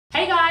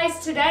guys,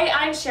 today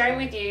I'm sharing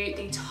with you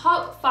the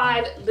top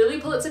 5 Lilly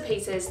Pulitzer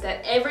pieces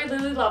that every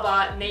Lilly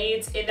lover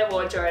needs in their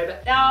wardrobe.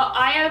 Now,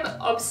 I am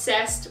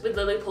obsessed with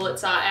Lilly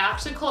Pulitzer. I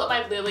actually call it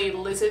my Lilly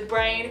lizard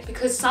brain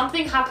because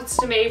something happens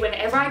to me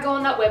whenever I go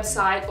on that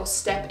website or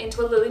step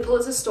into a Lilly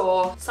Pulitzer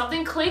store.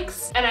 Something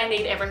clicks and I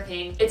need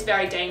everything. It's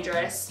very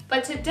dangerous.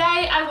 But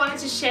today I wanted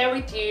to share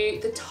with you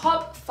the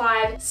top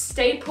 5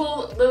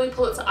 staple Lilly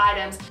Pulitzer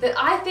items that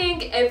I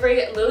think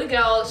every Lilly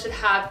girl should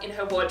have in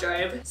her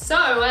wardrobe. So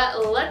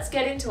let's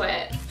get into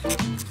it.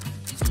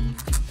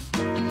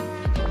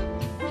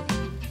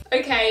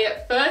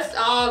 Okay, first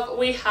up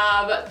we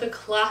have the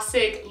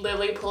classic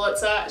Lilly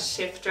Pulitzer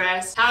shift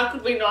dress. How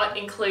could we not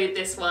include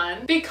this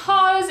one?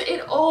 Because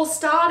it all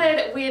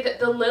started with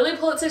the Lilly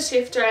Pulitzer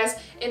shift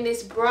dress in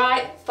this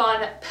bright,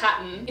 fun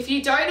pattern. If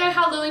you don't know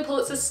how Lilly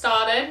Pulitzer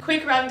started,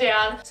 quick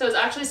rundown. So it was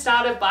actually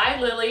started by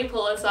Lilly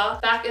Pulitzer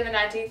back in the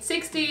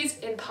 1960s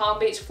in Palm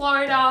Beach,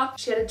 Florida.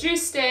 She had a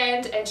juice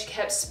stand and she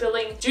kept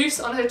spilling juice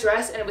on her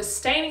dress and it was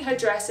staining her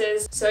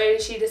dresses. So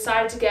she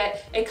decided to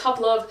get a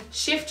couple of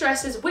shift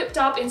dresses whipped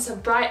up in some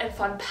bright and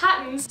fun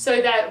patterns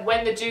so that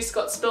when the juice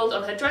got spilled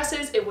on her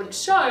dresses, it wouldn't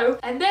show.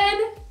 And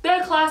then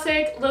the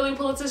classic Lilly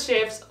Pulitzer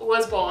shift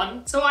was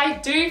born. So I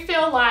do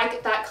feel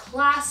like that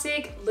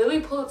classic Lilly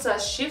Pulitzer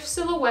shift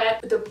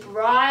silhouette with the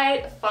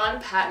bright, fun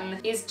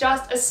pattern is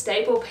just a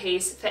staple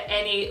piece for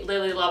any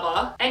Lilly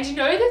lover. And you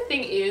know the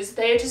thing is,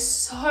 they are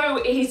just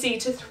so easy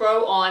to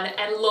throw on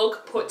and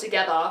look put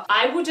together.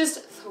 I will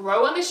just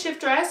throw on the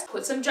shift dress,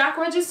 put some Jack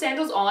Rogers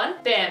sandals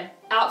on, bam,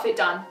 outfit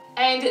done.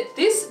 And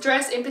this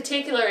dress in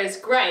particular is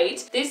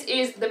great. This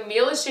is the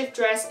Mila shift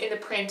dress in the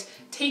print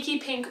Tiki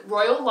Pink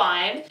Royal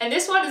Lime. And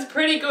this one is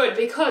pretty good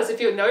because if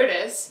you'll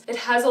notice, it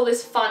has all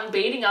this fun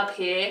beading up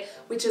here,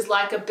 which is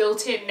like a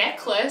built-in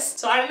necklace.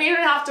 So I don't even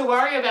have to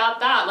worry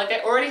about that. Like I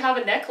already have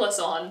a necklace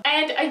on.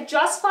 And I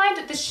just find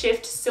that the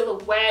shift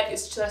silhouette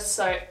is just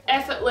so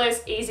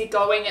effortless,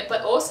 easygoing,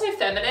 but also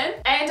feminine.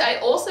 And I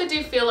also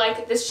do feel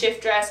like this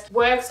shift dress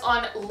works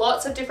on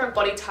lots of different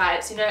body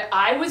types. You know,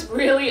 I was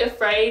really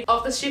afraid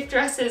of the shift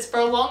dresses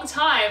for a long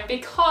time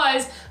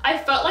because I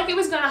felt like it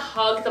was gonna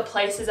hug the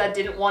places I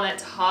didn't want it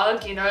to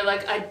hug, you know,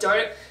 like I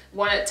don't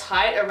want it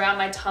tight around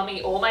my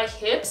tummy or my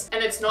hips,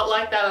 and it's not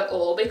like that at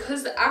all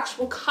because the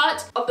actual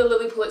cut of the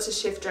Lilly Pulitzer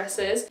shift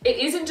dresses, it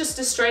isn't just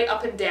a straight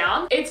up and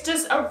down, it's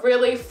just a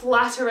really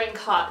flattering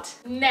cut.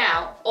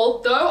 Now,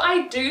 although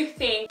I do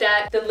think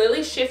that the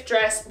Lilly shift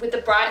dress with the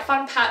bright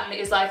fun pattern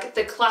is like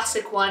the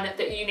classic one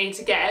that you need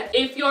to get,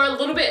 if you're a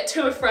little bit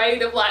too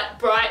afraid of like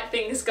bright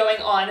things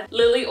going on,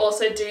 Lilly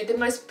also do the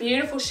most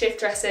beautiful shift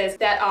dresses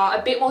that are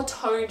a bit more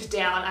toned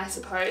down, I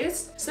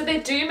suppose. So they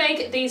do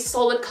make these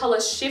solid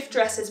color shift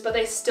dresses, but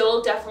they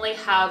still definitely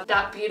have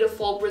that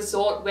beautiful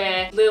resort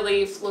wear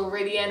Lilly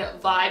Floridian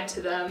vibe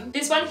to them.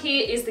 This one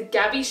here is the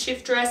Gabby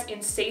shift dress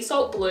in sea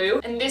salt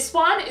blue, and this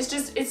one is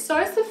just, it's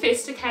so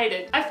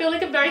sophisticated. I feel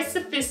like a very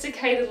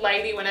sophisticated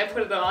lady when I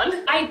put it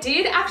on. I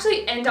did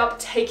actually end up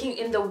taking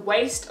in the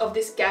waist of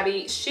this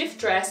Gabby shift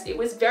dress. It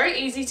was very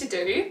easy to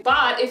do,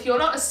 but if you're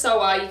not a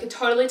sewer, you could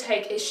totally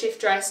take a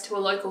shift dress to a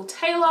local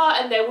tailor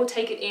and they will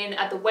take it in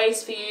at the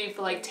waist for you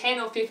for like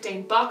 10 or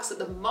 15 bucks at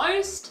the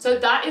most. So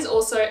that is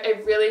also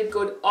a really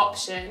good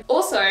option.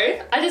 Also,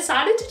 I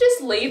decided to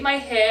just leave my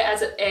hair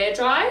as it air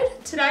dried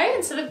today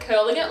instead of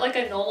curling it like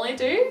I normally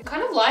do.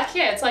 Kind of like,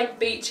 yeah, it's like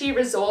beachy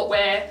resort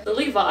wear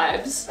Lilly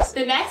vibes.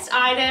 The next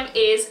item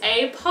is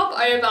a pop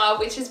over,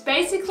 which is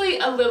basically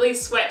a Lilly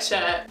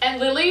sweatshirt. And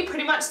Lilly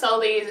pretty much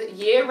sell these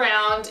year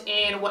round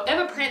in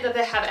whatever print that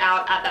they have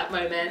out at that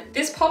moment.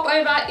 This pop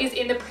over is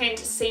in the print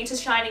Sea to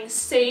Shining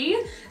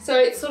Sea. So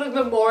it's sort of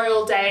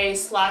Memorial Day /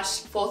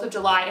 4th of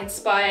July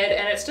inspired,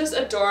 and it's just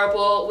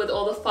adorable with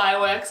all the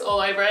fireworks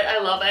all over it.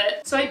 I love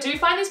it. So I do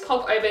find these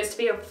pop overs to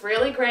be a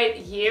really great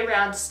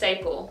year-round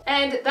staple.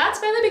 And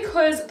that's mainly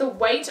because the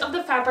weight of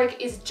the fabric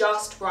is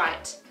just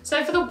right.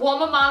 So for the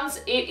warmer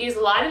months, it is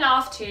light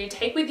enough to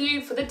take with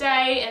you for the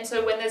day, and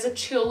so when there's a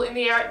chill in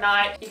the air at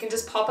night, you can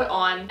just pop it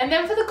on. And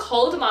then for the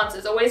colder months,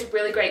 it's always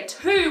really great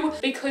too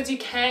because you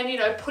can, you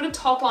know, put a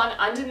top on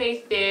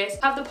underneath this,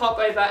 have the pop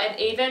over, and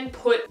even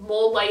put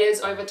more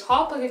layers over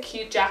top like a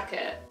cute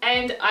jacket.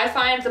 And I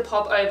find the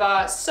pop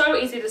over so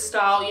easy to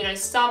style, you know,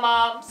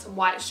 summer, some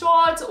white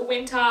shorts,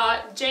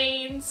 winter,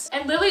 jeans.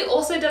 And Lilly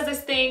also does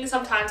this thing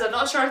sometimes, I'm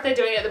not sure if they're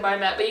doing it at the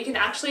moment, but you can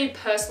actually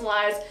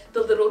personalize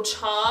the little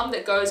charm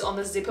that goes on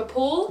the zipper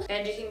pull,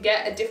 and you can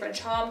get a different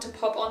charm to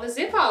pop on the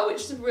zipper,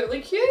 which is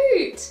really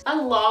cute. I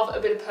love a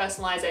bit of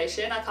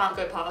personalization. I can't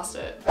go past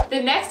it.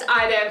 The next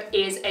item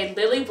is a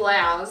Lilly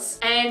blouse,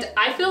 and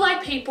I feel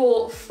like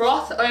people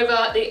froth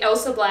over the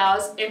Elsa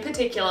blouse in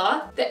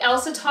particular. The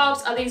Elsa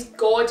tops are these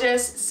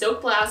gorgeous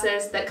silk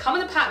blouses that come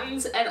in the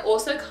patterns and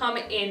also come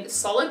in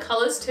solid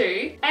colors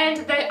too,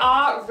 and they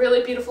are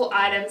really beautiful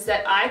items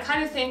that I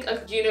kind of think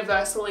are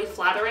universally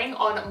flattering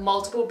on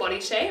multiple body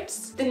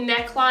shapes. The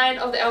neckline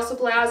of the Elsa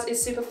blouse blouse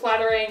is super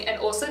flattering, and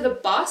also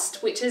the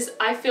bust, which is,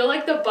 I feel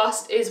like the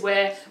bust is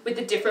where with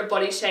the different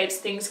body shapes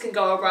things can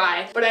go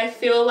awry, but I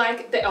feel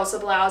like the Elsa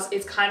blouse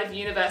is kind of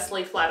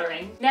universally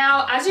flattering.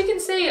 Now, as you can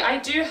see, I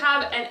do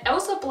have an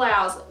Elsa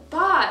blouse,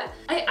 but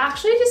I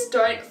actually just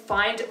don't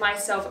find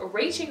myself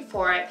reaching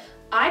for it.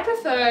 I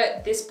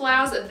prefer this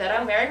blouse that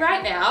I'm wearing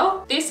right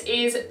now. This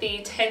is the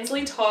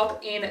Tensley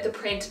top in the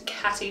print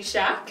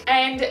Caddyshack.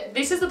 And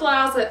this is the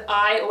blouse that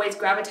I always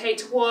gravitate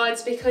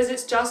towards because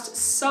it's just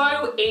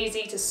so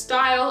easy to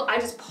style. I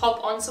just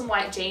pop on some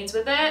white jeans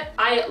with it.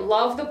 I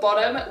love the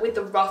bottom with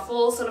the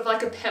ruffles, sort of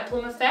like a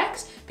peplum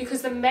effect,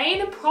 because the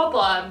main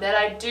problem that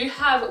I do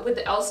have with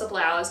the Elsa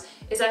blouse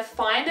is I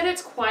find that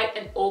it's quite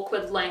an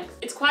awkward length.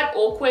 It's quite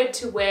awkward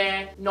to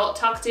wear not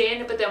tucked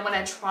in, but then when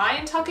I try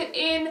and tuck it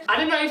in, I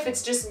don't know if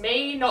it's just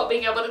me not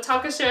being able to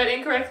tuck a shirt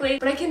in correctly,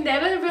 but I can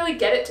never really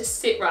get it to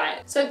sit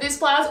right. So this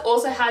blouse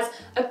also has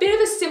a bit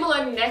of a similar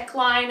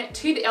neckline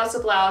to the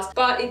Elsa blouse,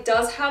 but it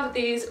does have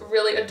these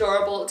really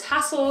adorable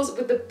tassels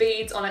with the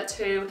beads on it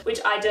too, which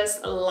I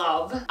just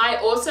love. I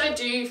also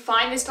do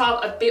find this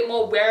top a bit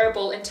more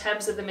wearable in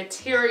terms of the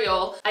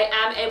material. I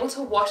am able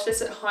to wash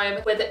this at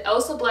home, where the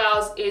Elsa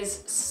blouse is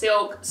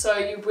silk, so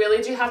you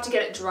really do have to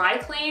get it dry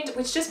cleaned,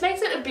 which just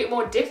makes it a bit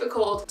more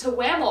difficult to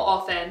wear more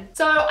often.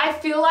 So I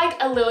feel like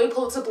a Lilly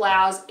Pulitzer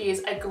blouse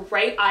is a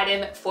great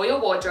item for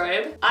your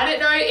wardrobe. I don't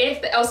know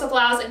if the Elsa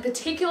blouse in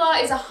particular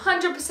is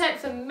 100%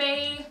 for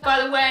me.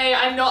 By the way,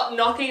 I'm not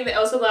knocking the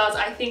Elsa blouse.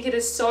 I think it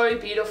is so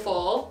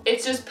beautiful.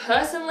 It's just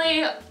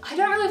personally, I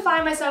don't really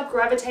find myself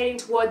gravitating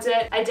towards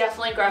it. I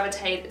definitely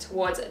gravitate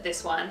towards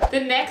this one. The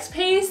next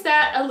piece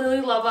that a Lilly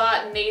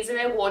lover needs in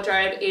their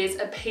wardrobe is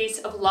a piece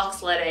of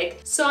Luxletic.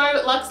 So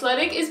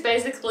Luxletic is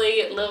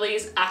basically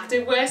Lilly's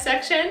activewear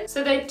section.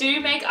 So they do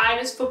make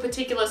items for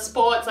particular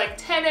sports like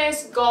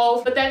tennis,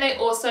 golf, but then they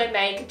also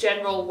make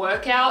general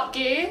workout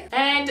gear.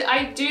 And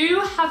I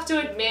do have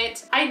to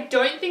admit, I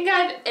don't think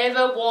I've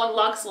ever worn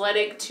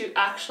Luxletic to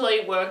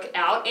actually work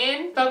out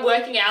in. If I'm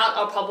working out,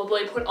 I'll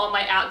probably put on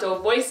my outdoor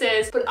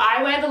voices, but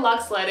I wear the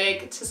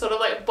Luxletic to sort of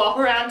like bop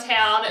around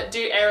town,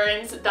 do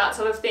errands, that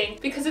sort of thing,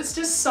 because it's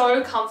just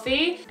so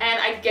comfy and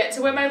I get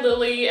to wear my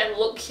Lilly and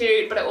look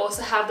cute, but I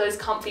also have those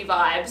comfy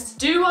vibes.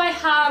 Do I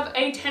have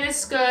a tennis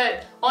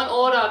skirt on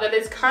order that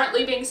is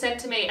currently being sent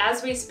to me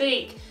as we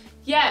speak?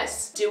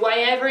 Yes. Do I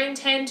ever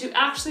intend to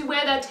actually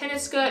wear that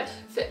tennis skirt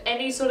for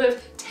any sort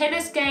of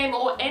tennis game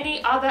or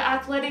any other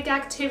athletic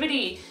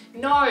activity?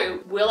 No.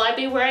 Will I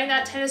be wearing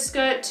that tennis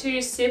skirt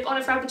to sip on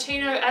a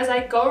Frappuccino as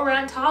I go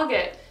around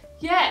Target?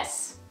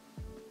 Yes.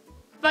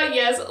 But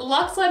yes,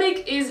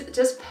 Luxletic is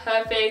just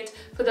perfect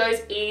for those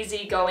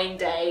easygoing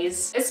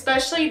days.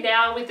 Especially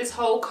now with this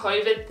whole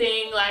COVID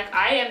thing, like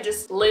I am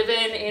just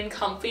living in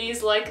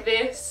comfies like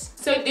this.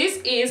 So this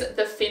is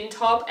the fin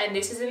top and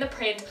this is in the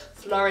print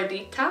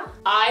Floridita.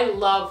 I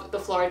love the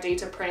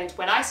Floridita print.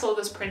 When I saw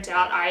this print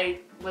out, I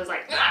was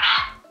like,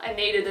 ah! I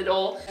needed it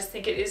all. I just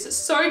think it is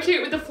so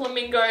cute with the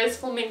flamingos.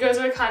 Flamingos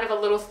are kind of a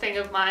little thing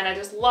of mine. I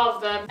just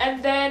love them.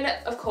 And then,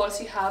 of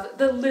course, you have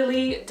the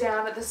Lilly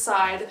down at the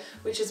side,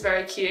 which is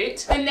very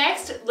cute. The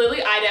next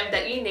Lilly item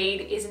that you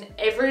need is an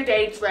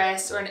everyday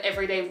dress or an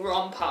everyday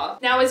romper.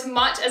 Now, as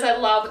much as I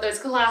love those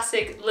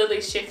classic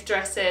Lilly shift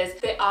dresses,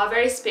 they are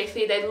very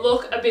spiffy. They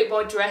look a bit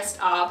more dressed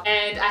up.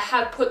 And I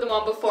have put them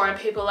on before and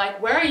people are like,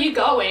 where are you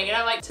going? And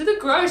I'm like, to the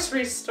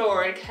grocery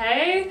store,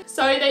 okay?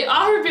 So they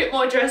are a bit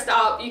more dressed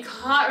up. You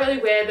can't really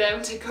wear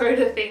them to go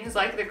to things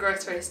like the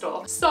grocery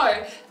store.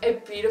 So a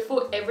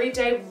beautiful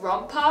everyday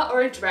romper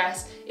or a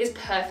dress is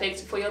perfect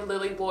for your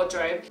Lilly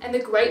wardrobe. And the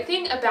great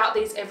thing about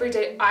these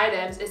everyday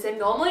items is they're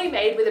normally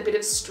made with a bit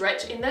of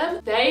stretch in them.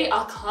 They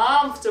are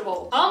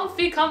comfortable,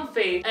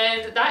 comfy,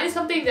 and that is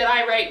something that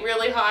I rate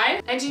really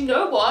high. And you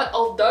know what?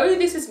 Although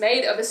this is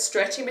made of a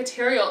stretchy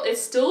material, it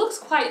still looks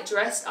quite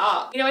dressed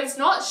up. You know, it's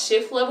not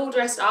shift level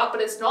dressed up, but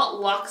it's not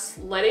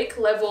Luxletic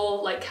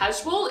level like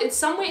casual. It's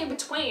somewhere in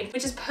between,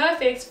 which is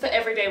perfect for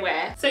everyday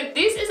wear. So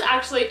this is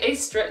actually a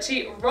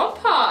stretchy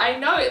romper. I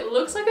know it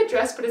looks like a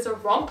dress, but it's a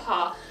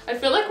romper. I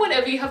feel like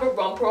whenever you have a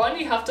romper on,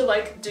 you have to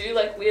like do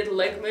like weird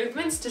leg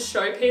movements to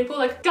show people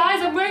like,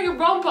 guys, I'm wearing a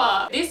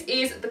romper. This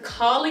is the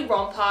Carly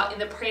romper in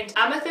the print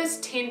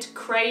Amethyst Tint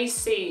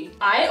Crazy.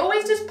 I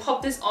always just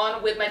pop this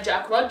on with my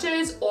Jack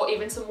Rogers or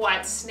even some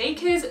white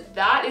sneakers.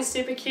 That is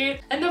super cute.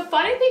 And the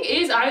funny thing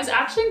is, I was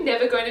actually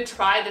never going to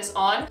try this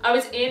on. I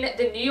was in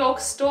the New York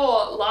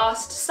store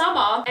last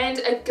summer and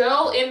a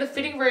girl in the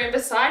fitting room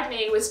beside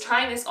me was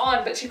trying this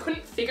on, but she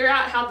couldn't figure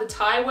out how the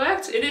tie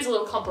worked. It is a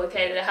little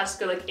complicated. It has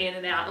to go like in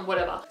and out and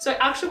whatever. So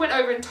I actually went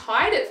over and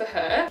tied it for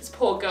her. This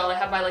poor girl, I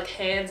have my like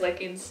hands like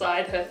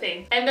inside her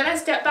thing. And then I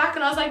stepped back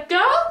and I was like,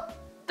 girl,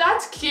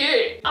 That's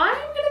cute. I'm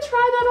gonna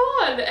try that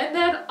on. And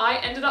then I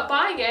ended up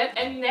buying it.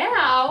 And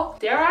now,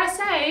 dare I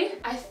say,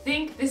 I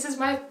think this is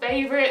my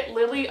favorite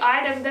Lilly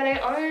item that I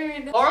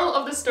own. Moral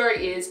of the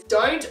story is,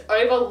 don't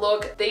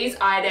overlook these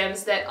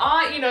items that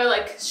aren't, you know,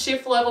 like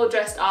shift level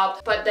dressed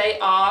up, but they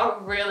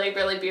are really,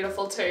 really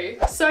beautiful too.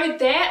 So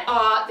there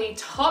are the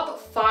top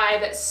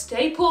 5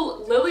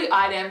 staple Lilly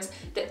items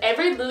that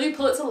every Lilly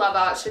Pulitzer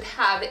lover should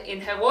have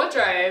in her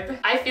wardrobe.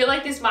 I feel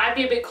like this might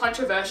be a bit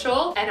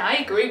controversial, and I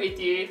agree with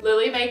you.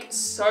 Lilly make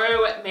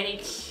so many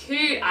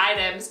cute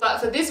items, but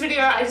for this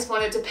video, I just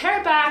wanted to pare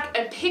it back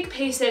and pick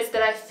pieces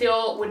that I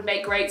feel would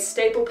make great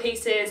staple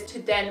pieces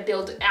to then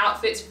build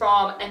outfits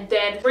from, and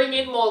then bring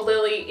in more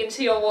Lilly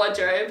into your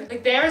wardrobe.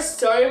 Like, there are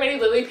so many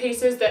Lilly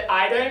pieces that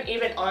I don't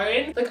even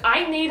own. Like,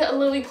 I need a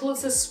Lilly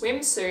Pulitzer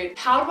swimsuit.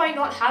 How do I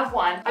not have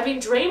one? I've been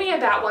dreaming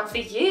about one for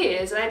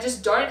years and I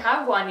just don't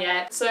have one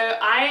yet. So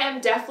I am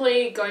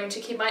definitely going to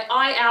keep my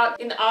eye out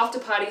in the after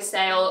party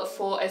sale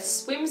for a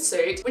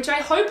swimsuit, which I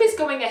hope is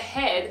going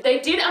ahead. They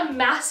did a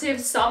massive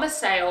summer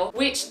sale,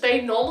 which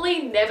they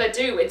normally never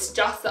do. It's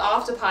just the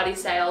after party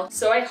sale.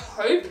 So I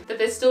hope that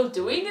they're still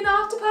doing an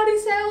after party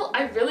sale.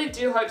 I really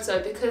do hope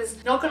so,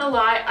 because not gonna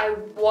lie, I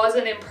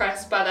wasn't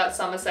impressed by that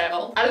summer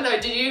sale. I don't know,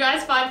 did you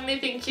guys find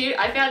anything cute?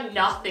 I found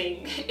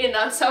nothing in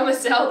that summer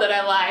sale that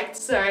I liked.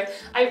 So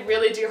I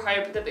really do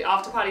hope that the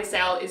after party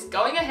sale is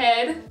going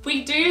ahead.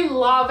 We do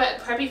love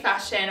preppy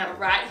fashion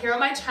right here on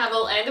my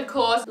channel, and of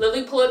course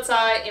Lilly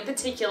Pulitzer in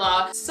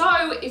particular.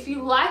 So if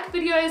you like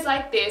videos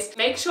like this,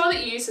 make sure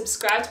that you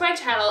subscribe to my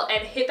channel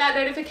and hit that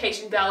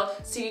notification bell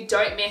so you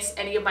don't miss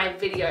any of my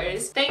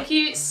videos. Thank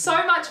you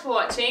so much for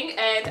watching,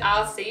 and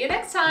I'll see you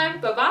next time.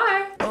 Bye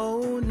bye.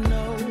 Oh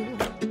no,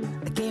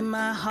 I gave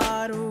my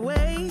heart away.